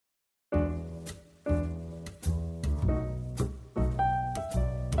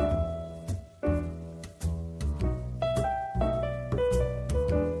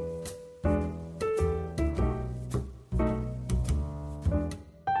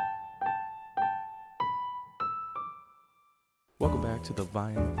Welcome back to the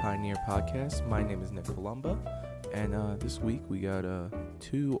Vine Pioneer Podcast. My name is Nick Columba, and this week we got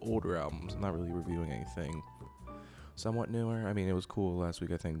two older albums. I'm not really reviewing anything somewhat newer. I mean, it was cool last week,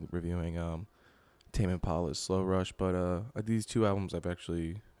 I think, reviewing Tame Impala's Slow Rush, but these two albums I've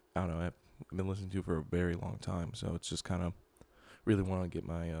been listening to for a very long time, so it's just kind of really want to get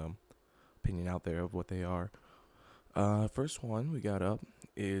my opinion out there of what they are. First one we got up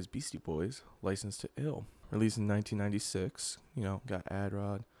is Beastie Boys, License to Ill. Released in 1996, got Ad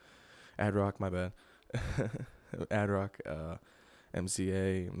Rock, my bad, Ad Rock,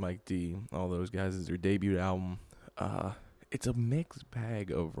 MCA, Mike D, all those guys. Is their debut album. It's a mixed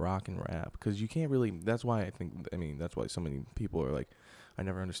bag of rock and rap, because you can't really, that's why so many people are like, I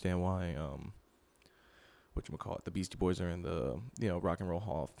never understand why, the Beastie Boys are in the, Rock and Roll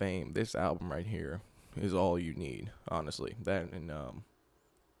Hall of Fame. This album right here is all you need, honestly, that and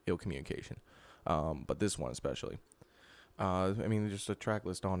Ill Communication. But this one especially. Just the track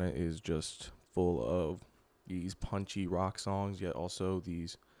list on it is just full of these punchy rock songs, yet also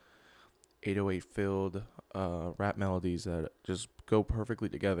these 808 filled rap melodies that just go perfectly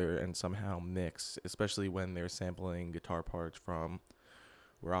together and somehow mix, especially when they're sampling guitar parts from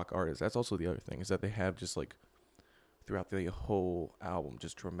rock artists. That's also the other thing, is that they have just like throughout the whole album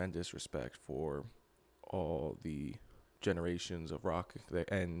just tremendous respect for all the generations of rock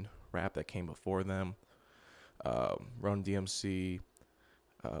and rap that came before them. Run DMC,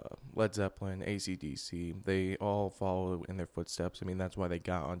 Led Zeppelin, AC/DC, they all follow in their footsteps. I mean, that's why they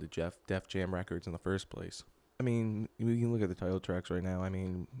got onto Def Jam Records in the first place. I mean, we can look at the title tracks right now. I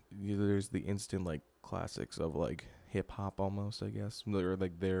mean, there's the instant like classics of like hip hop almost, I guess. Or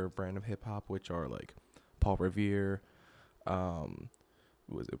like their brand of hip hop, which are like Paul Revere, Rhymin'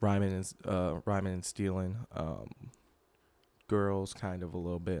 and Stealin', Girls, kind of a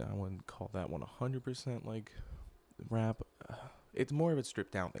little bit. I wouldn't call that one 100% like rap. It's more of a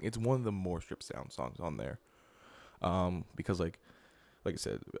stripped down thing. It's one of the more stripped down songs on there. Because like I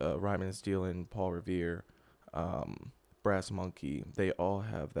said, Rhymin' and Stealin', Paul Revere, Brass Monkey, they all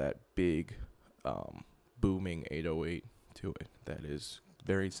have that big, booming 808 to it that is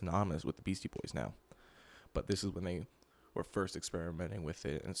very synonymous with the Beastie Boys now. But this is when they were first experimenting with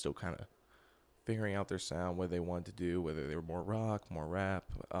it and still kind of figuring out their sound, what they wanted to do, whether they were more rock, more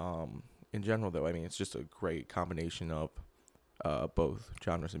rap. In general, though, I mean, it's just a great combination of both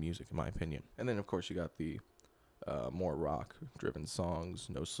genres of music, in my opinion. And then, of course, you got the more rock-driven songs,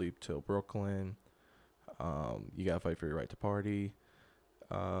 No Sleep Till Brooklyn. You got Fight for Your Right to Party.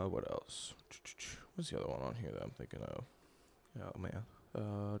 What else? What's the other one on here that I'm thinking of? Oh, man.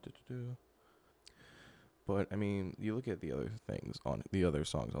 But, I mean, you look at the other things on the other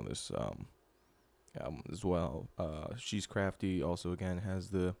songs on this album as well. She's Crafty also, again, has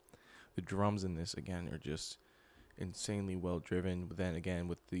the drums in this, again, are just insanely well driven. But then again,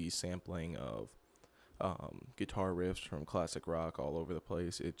 with the sampling of guitar riffs from classic rock all over the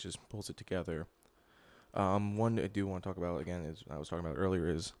place, it just pulls it together. One I do want to talk about, again, is I was talking about earlier,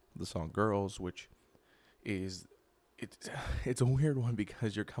 is the song Girls, which is it's a weird one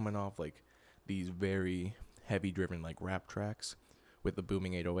because you're coming off like these very heavy driven like rap tracks with the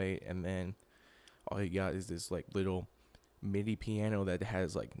booming 808, and then all you got is this like little MIDI piano that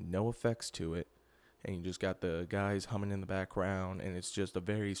has like no effects to it, and you just got the guys humming in the background, and it's just a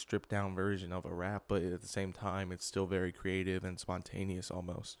very stripped down version of a rap, but at the same time it's still very creative and spontaneous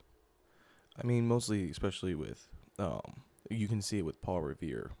almost. I mean, mostly, especially with you can see it with Paul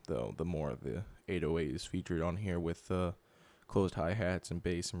Revere, though. The more the 808 is featured on here with closed hi-hats and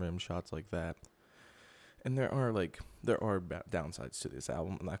bass and rim shots like that. And there are downsides to this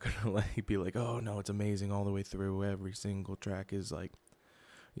album. I'm not gonna be like, oh no, it's amazing all the way through. Every single track is like,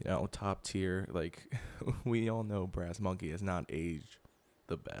 top tier. Like we all know, Brass Monkey has not aged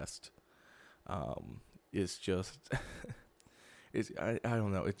the best. It's just, I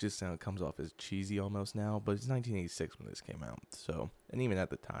don't know. It just comes off as cheesy almost now. But it's 1986 when this came out. So, and even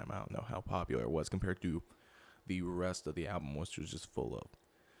at the time, I don't know how popular it was compared to the rest of the album, which was just full of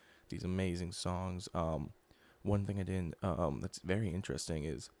these amazing songs. One thing I didn't that's very interesting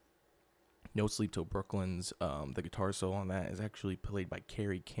is No Sleep Till Brooklyn's the guitar solo on that is actually played by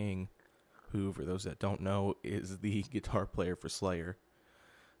Kerry King, who, for those that don't know, is the guitar player for Slayer.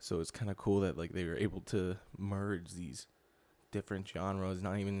 So it's kind of cool that like they were able to merge these different genres,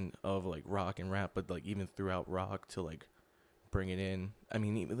 not even of like rock and rap, but like even throughout rock to like bring it in. I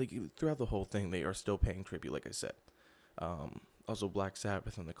mean, even like throughout the whole thing, they are still paying tribute, like I said. Also, Black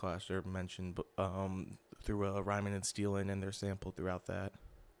Sabbath and the Clash are mentioned through Rhymin' and Stealin', and they're sampled throughout that.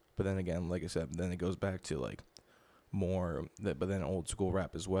 But then again, like I said, then it goes back to like more, but then old school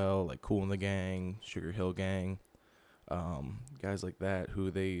rap as well, like Kool and the Gang, Sugar Hill Gang, guys like that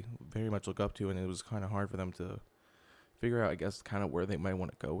who they very much look up to, and it was kind of hard for them to figure out, I guess, kind of where they might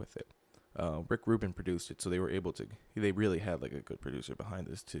want to go with it. Rick Rubin produced it, so they were able to. They really had like a good producer behind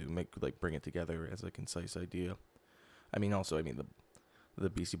this to make like bring it together as a concise idea. I mean, also, I mean the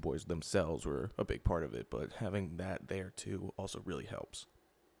Beastie Boys themselves were a big part of it, but having that there too also really helps.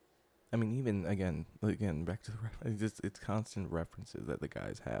 I mean, even again, back to it's constant references that the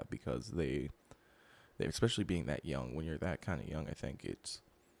guys have because they especially being that young. When you're that kind of young, I think it's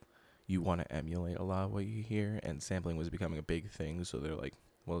you want to emulate a lot of what you hear, and sampling was becoming a big thing. So they're like,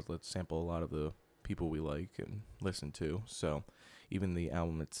 well, let's sample a lot of the people we like and listen to. So even the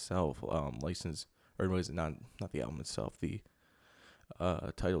album itself, license or was it not the album itself, the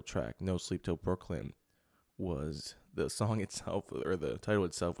title track, "No Sleep Till Brooklyn," was the song itself or the title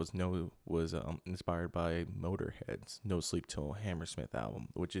itself was inspired by Motorhead's "No Sleep Till Hammersmith" album,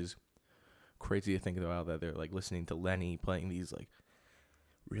 which is crazy to think about that they're like listening to Lenny playing these like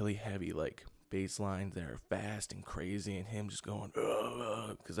really heavy like bass lines that are fast and crazy, and him just going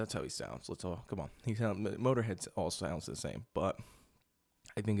because that's how he sounds. Let's all come on. Motorhead all sounds the same, but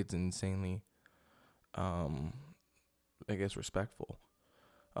I think it's insanely, I guess, respectful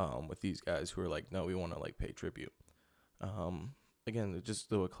with these guys who are like, no, we want to like pay tribute. Again, just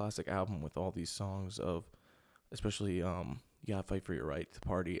though a classic album with all these songs of, especially you gotta fight for your right to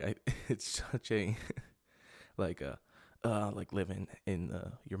party. It's such a like a like living in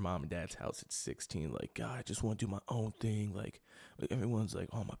your mom and dad's house at 16. Like, God, I just want to do my own thing. Like everyone's like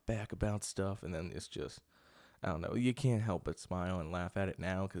on my back about stuff, and then it's just I don't know. You can't help but smile and laugh at it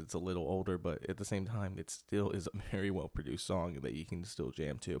now because it's a little older, but at the same time, it still is a very well produced song that you can still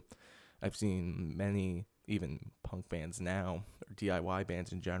jam to. I've seen many, even punk bands now, or DIY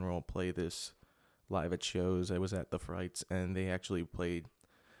bands in general, play this live at shows. I was at the Frights, and they actually played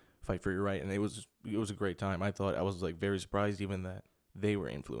 "Fight for Your Right," and it was a great time. I was like very surprised even that they were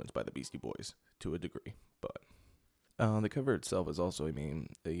influenced by the Beastie Boys to a degree, but. The cover itself is also, I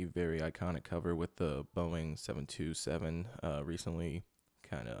mean, a very iconic cover with the Boeing 727, recently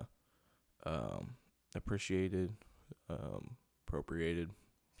kind of appreciated, appropriated,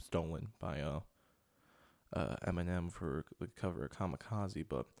 stolen by Eminem for the cover of Kamikaze.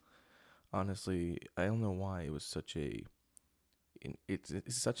 But honestly, I don't know why it was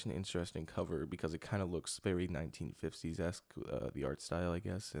it's such an interesting cover because it kind of looks very 1950s esque, the art style, I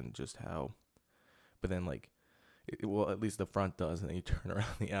guess, and just how. But then like well, at least the front does, and then you turn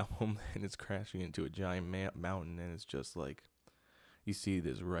around the album and it's crashing into a giant mountain, and it's just like you see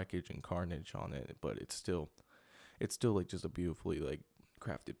this wreckage and carnage on it, but it's still like just a beautifully like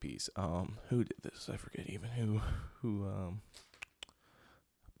crafted piece. Who did this? I forget even who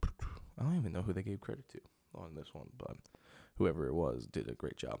I don't even know who they gave credit to on this one, but whoever it was did a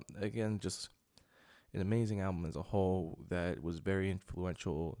great job. Again, just an amazing album as a whole that was very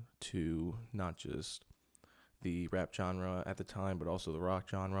influential to not just the rap genre at the time, but also the rock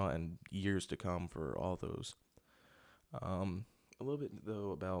genre and years to come for all those. A little bit though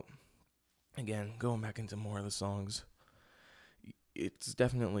about again going back into more of the songs. It's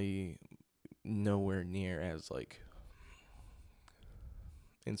definitely nowhere near as like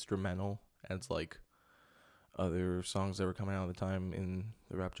instrumental as like other songs that were coming out at the time in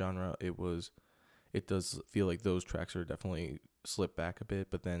the rap genre. It does feel like those tracks are definitely slipped back a bit,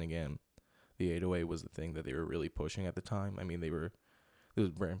 but then again, the 808 was the thing that they were really pushing at the time. I mean, it was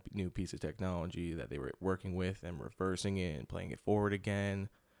a brand new piece of technology that they were working with and reversing it and playing it forward again,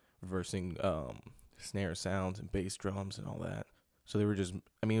 reversing snare sounds and bass drums and all that. So they were just,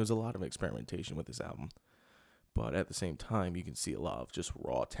 I mean, it was a lot of experimentation with this album, but at the same time, you can see a lot of just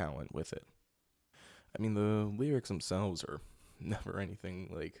raw talent with it. I mean, the lyrics themselves are never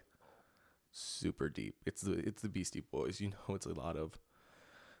anything like super deep. It's the Beastie Boys, you know. It's a lot of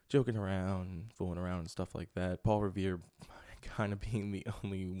joking around, fooling around, and stuff like that. Paul Revere kind of being the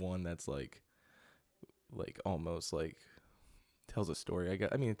only one that's like almost like tells a story.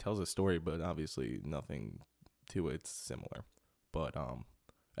 I mean, it tells a story, but obviously nothing to it's similar. But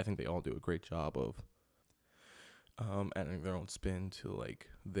I think they all do a great job of adding their own spin to like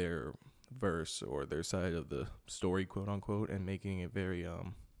their verse or their side of the story, quote unquote, and making it very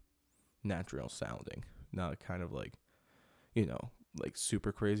natural sounding, not kind of like like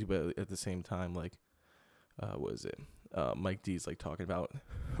super crazy, but at the same time like what is it? Mike D's like talking about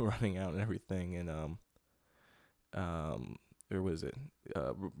running out and everything, and or was it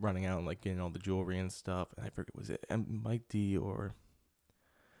running out and like getting all the jewelry and stuff, and I forget, was it Mike D or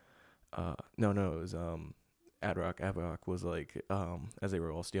no, it was Ad Rock was like as they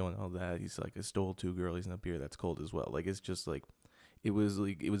were all stealing all that, he's like, I stole two girlies and a beer that's cold as well. Like it's just like it was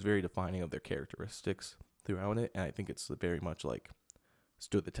very defining of their characteristics, throughout it, and I think it's very much like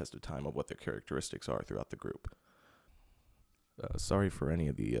stood the test of time of what their characteristics are throughout the group. Sorry for any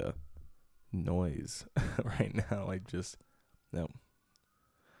of the noise right now. I just no.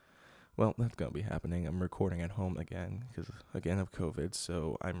 Well, that's gonna be happening. I'm recording at home again because again of COVID,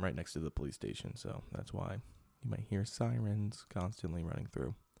 so I'm right next to the police station, so that's why you might hear sirens constantly running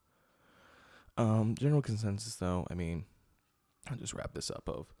through. General consensus though, I mean, I'll just wrap this up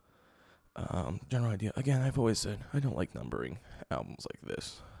of general idea. Again, I've always said I don't like numbering albums like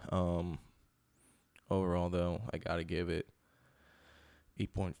this. Overall though, I gotta give it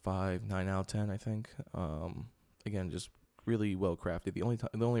 8.5, 9 out of 10, I think. Again, just really well crafted.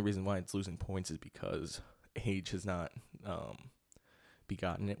 The only reason why it's losing points is because age has not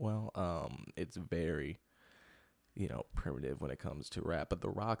begotten it well. It's very primitive when it comes to rap, but the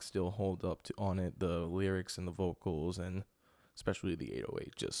rock still hold up on it. The lyrics and the vocals and especially the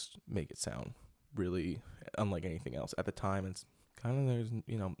 808 just make it sound really unlike anything else. At the time, it's kind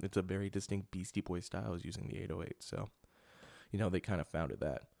of it's a very distinct Beastie Boy style is using the 808. So, they kind of founded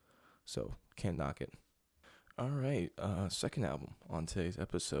that. So, can't knock it. All right, second album on today's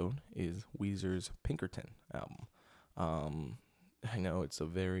episode is Weezer's Pinkerton album. I know it's a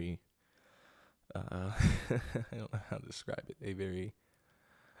very I don't know how to describe it. A very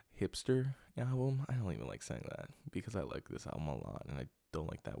hipster album. I don't even like saying that because I like this album a lot and I don't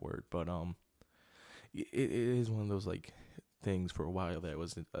like that word. But it is one of those like things for a while that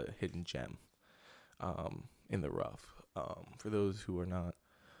was a hidden gem in the rough. For those who are not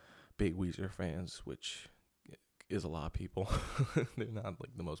big Weezer fans, which is a lot of people, they're not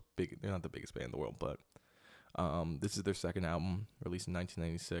the biggest band in the world, but this is their second album, released in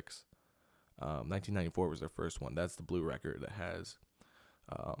 1996. 1994 was their first one. That's the blue record that has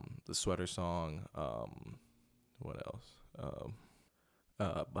the Sweater Song. What else?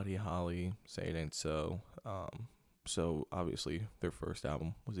 Buddy Holly, Say It Ain't So. So obviously their first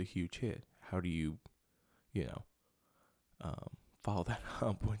album was a huge hit. How do you follow that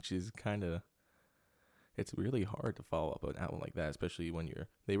up? Which is it's really hard to follow up an album like that, especially when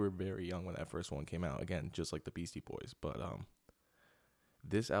they were very young when that first one came out. Again, just like the Beastie Boys, but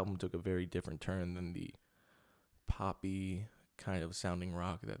this album took a very different turn than the poppy kind of sounding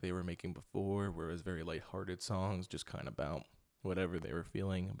rock that they were making before, where it was very lighthearted songs, just kind of about whatever they were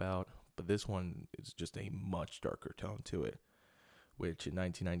feeling about. But this one is just a much darker tone to it, which in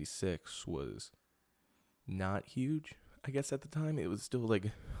 1996 was not huge. I guess at the time it was still like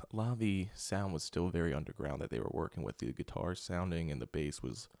a lot of the sound was still very underground that they were working with. The guitar sounding and the bass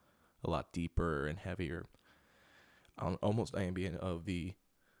was a lot deeper and heavier. Almost ambient of the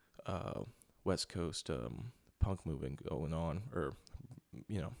West Coast punk movement going on, or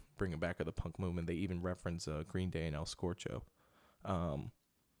bringing back of the punk movement. They even reference Green Day and El Scorcho,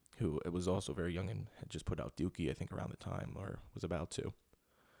 who it was also very young and had just put out Dookie, I think, around the time, or was about to.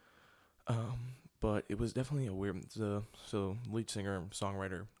 But it was definitely a weird. So lead singer,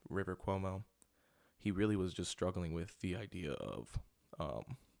 songwriter River Cuomo, he really was just struggling with the idea of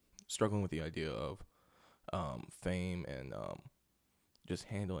fame and just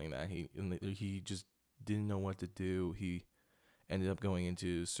handling that. He just didn't know what to do. He ended up going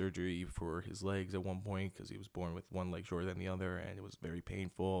into surgery for his legs at one point because he was born with one leg shorter than the other, and it was very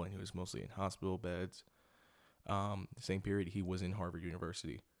painful, and he was mostly in hospital beds. The same period, he was in Harvard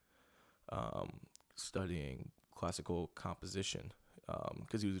University studying classical composition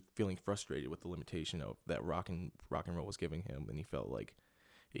because he was feeling frustrated with the limitation of that rock and roll was giving him, and he felt like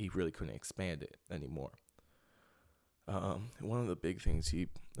he really couldn't expand it anymore. One of the big things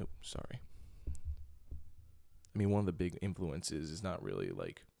one of the big influences is not really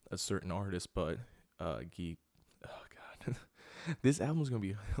like a certain artist, but Geek. Oh God, this album is gonna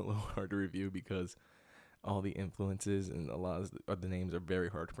be a little hard to review because all the influences and a lot of the names are very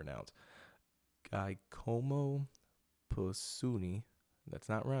hard to pronounce. Giacomo Puccini, that's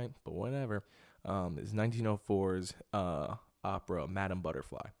not right, but whatever. Is 1904's opera Madame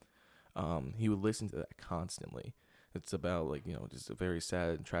Butterfly. He would listen to that constantly. It's about just a very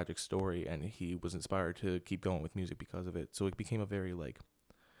sad and tragic story, and he was inspired to keep going with music because of it. So it became a very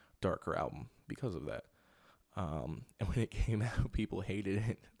darker album because of that. And when it came out, people hated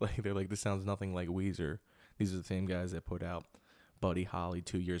it. They're like, this sounds nothing like Weezer. These are the same guys that put out Buddy Holly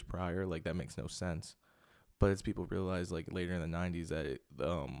 2 years prior. That makes no sense. But as people realized later in the 90s that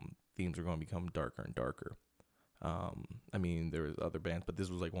themes were going to become darker and darker. There was other bands, but this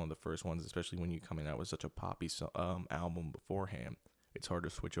was one of the first ones, especially when you coming out with such a poppy album beforehand. It's hard to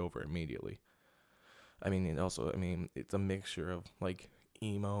switch over immediately. It's a mixture of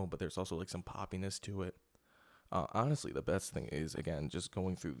emo, but there's also some poppiness to it. Honestly, the best thing is, again, just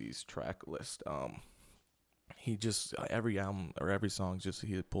going through these track list. he just every album or every song just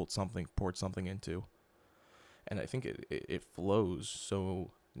he had poured something into, and I think it flows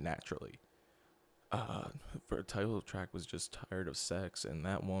so naturally. For a title track was just Tired of Sex, and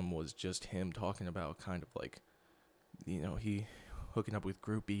that one was just him talking about kind of like, he hooking up with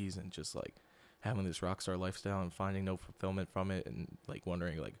groupies and just like having this rock star lifestyle and finding no fulfillment from it, and like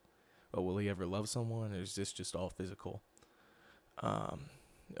wondering like, oh, will he ever love someone, or is this just all physical? Um,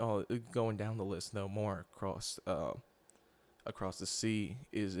 Going down the list though, more across the sea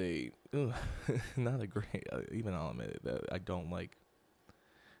is not a great. Even I'll admit it, that I don't like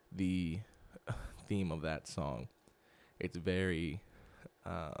the theme of that song. It's very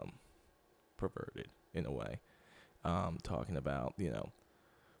perverted in a way. Talking about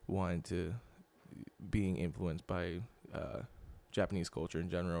wanting to being influenced by Japanese culture in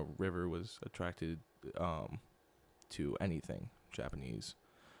general. River was attracted to anything Japanese.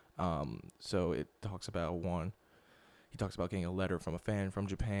 So it talks about he talks about getting a letter from a fan from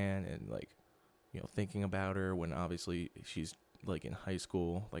Japan and like, thinking about her when obviously she's like in high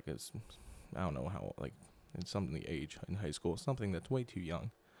school, like I don't know how, like in something the age in high school, something that's way too young.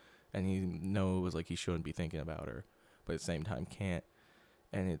 And he knows like he shouldn't be thinking about her, but at the same time can't.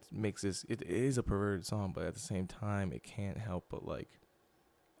 And it makes it is a perverted song, but at the same time it can't help but like,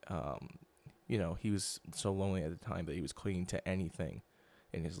 he was so lonely at the time that he was clinging to anything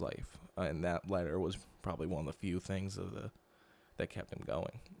in his life, and that letter was probably one of the few things that kept him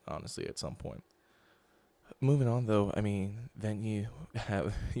going. Honestly, at some point. Moving on though, I mean, then you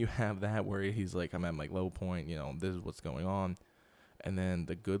have that where he's like, I'm at my low point. This is what's going on, and then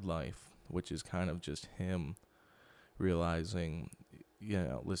The Good Life, which is kind of just him realizing,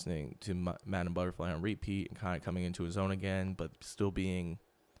 listening to Madam Butterfly on repeat and kind of coming into his own again, but still being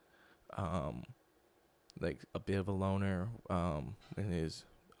like a bit of a loner in his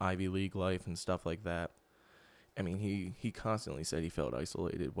Ivy League life and stuff like that. I mean, he constantly said he felt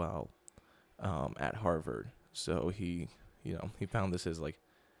isolated while at Harvard. So he found this as like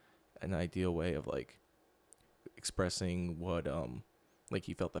an ideal way of like expressing what like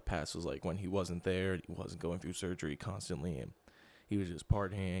he felt the past was like when he wasn't there, he wasn't going through surgery constantly, and he was just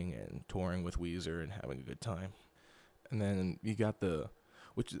partying and touring with Weezer and having a good time. And then you got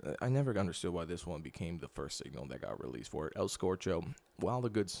which I never understood why this one became the first single that got released for it. El Scorcho, while a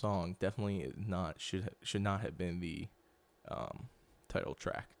good song, definitely should not have been the title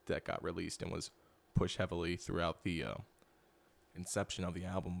track that got released and was pushed heavily throughout the inception of the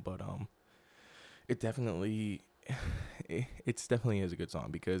album. But it definitely it's definitely is a good song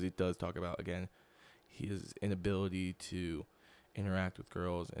because it does talk about, again, his inability to interact with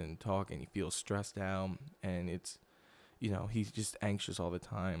girls and talk, and he feels stressed out, and it's he's just anxious all the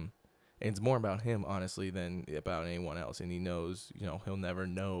time. And it's more about him, honestly, than about anyone else. And he knows, he'll never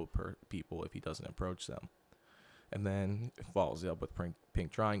know people if he doesn't approach them. And then it follows up with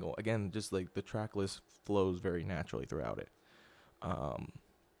Pink Triangle. Again, just like the track list flows very naturally throughout it.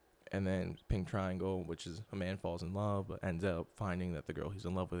 And then Pink Triangle, which is a man falls in love, but ends up finding that the girl he's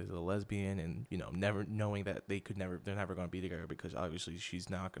in love with is a lesbian, and never knowing that they're never going to be together because obviously she's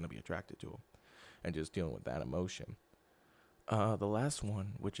not going to be attracted to him, and just dealing with that emotion. The last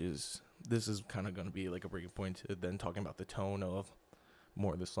one, this is kind of going to be like a breaking point to then talking about the tone of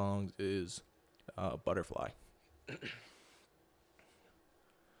more of the songs, is Butterfly.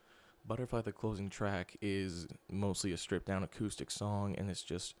 Butterfly, the closing track, is mostly a stripped down acoustic song, and it's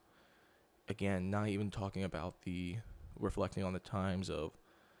just, again, not even talking about the reflecting on the times of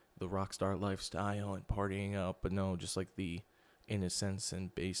the rock star lifestyle and partying up, but no, just like the innocence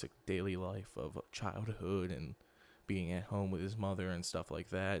and basic daily life of childhood and being at home with his mother and stuff like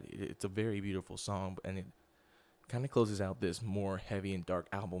that. It's a very beautiful song, and it kind of closes out this more heavy and dark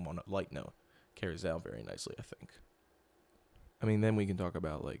album on a light note. Carries out very nicely, I think. I mean, then we can talk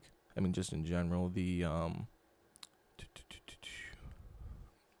about just in general, the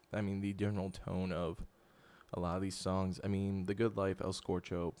the general tone of a lot of these songs. I mean, The Good Life, El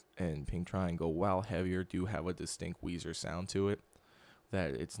Scorcho, and Pink Triangle, while heavier, do have a distinct Weezer sound to it.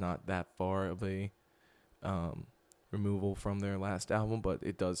 That it's not that far of a removal from their last album, but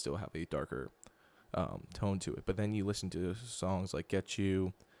it does still have a darker tone to it. But then you listen to songs like Get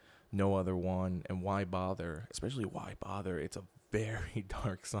You, No Other One, and Why Bother, especially Why Bother. It's a very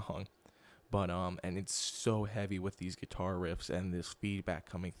dark song, but and it's so heavy with these guitar riffs and this feedback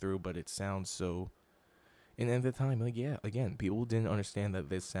coming through, but it sounds so, and at the time, like, yeah, again, people didn't understand that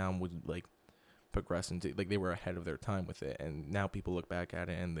this sound would like progress into, like, they were ahead of their time with it, and now people look back at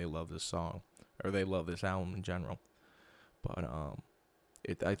it and they love this song, or they love this album in general. But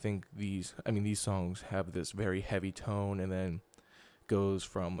I think these songs have this very heavy tone, and then goes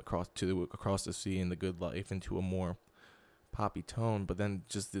from across the sea and the good life into a more poppy tone, but then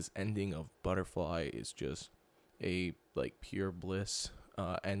just this ending of Butterfly is just a like pure bliss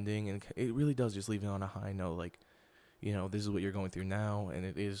ending, and it really does just leave it on a high note. Like, this is what you're going through now, and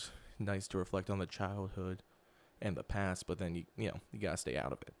it is nice to reflect on the childhood and the past, but then you gotta stay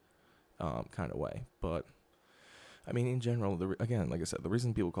out of it, kind of way. But I mean, in general, again, like I said, the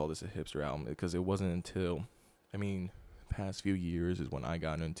reason people call this a hipster album is because it wasn't until, past few years is when I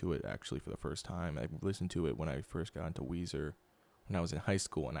got into it actually for the first time. I listened to it when I first got into Weezer when I was in high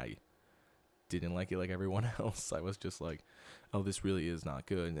school, and I didn't like it like everyone else. I was just like, oh, this really is not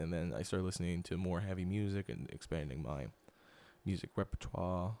good. And then I started listening to more heavy music and expanding my music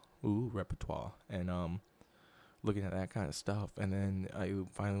repertoire, and looking at that kind of stuff. And then I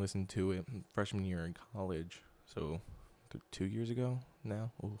finally listened to it freshman year in college, so 2 years ago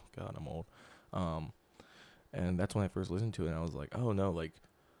now. Oh God, I'm old. And that's when I first listened to it, and I was like, oh no, like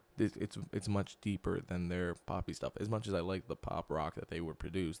it's much deeper than their poppy stuff. As much as I like the pop rock that they would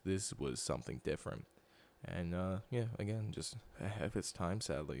produce, this was something different. And again, just ahead of its time,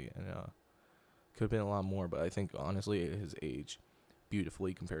 sadly, and could have been a lot more. But I think honestly, it has aged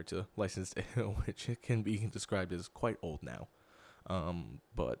beautifully compared to Licensed to Ill, which can be described as quite old now.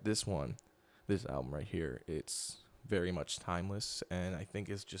 But this album right here, it's very much timeless, and I think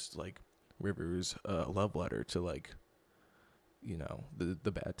it's just like Rivers' love letter to like,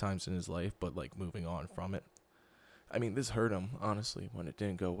 the bad times in his life, but like moving on from it. I mean, this hurt him, honestly, when it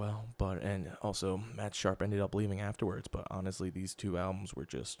didn't go well, and also Matt Sharp ended up leaving afterwards, but honestly, these two albums were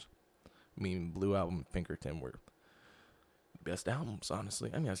just, Blue Album and Pinkerton were the best albums, honestly.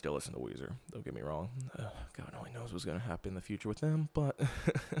 I mean, I still listen to Weezer, don't get me wrong. God only knows what's going to happen in the future with them, but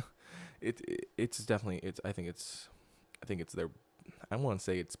it's definitely, I think it's their, I want to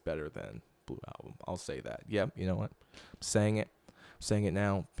say it's better than Blue Album. I'll say that. Yep, you know what? I'm saying it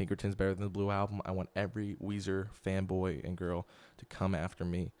now. Pinkerton's better than the Blue Album. I want every Weezer fanboy and girl to come after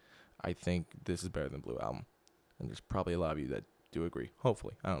me. I think this is better than Blue Album. And there's probably a lot of you that do agree.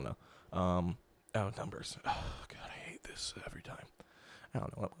 Hopefully. I don't know. Numbers. Oh, God, I hate this every time. I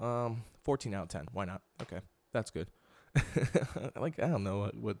don't know. 14 out of 10. Why not? Okay. That's good. I don't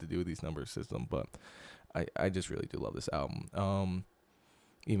know what to do with these number system, but I just really do love this album.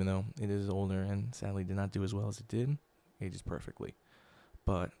 Even though it is older and sadly did not do as well as it did, ages perfectly.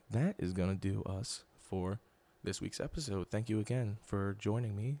 But that is going to do us for this week's episode. Thank you again for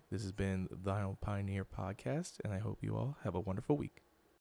joining me. This has been the Vinyl Pioneer Podcast, and I hope you all have a wonderful week.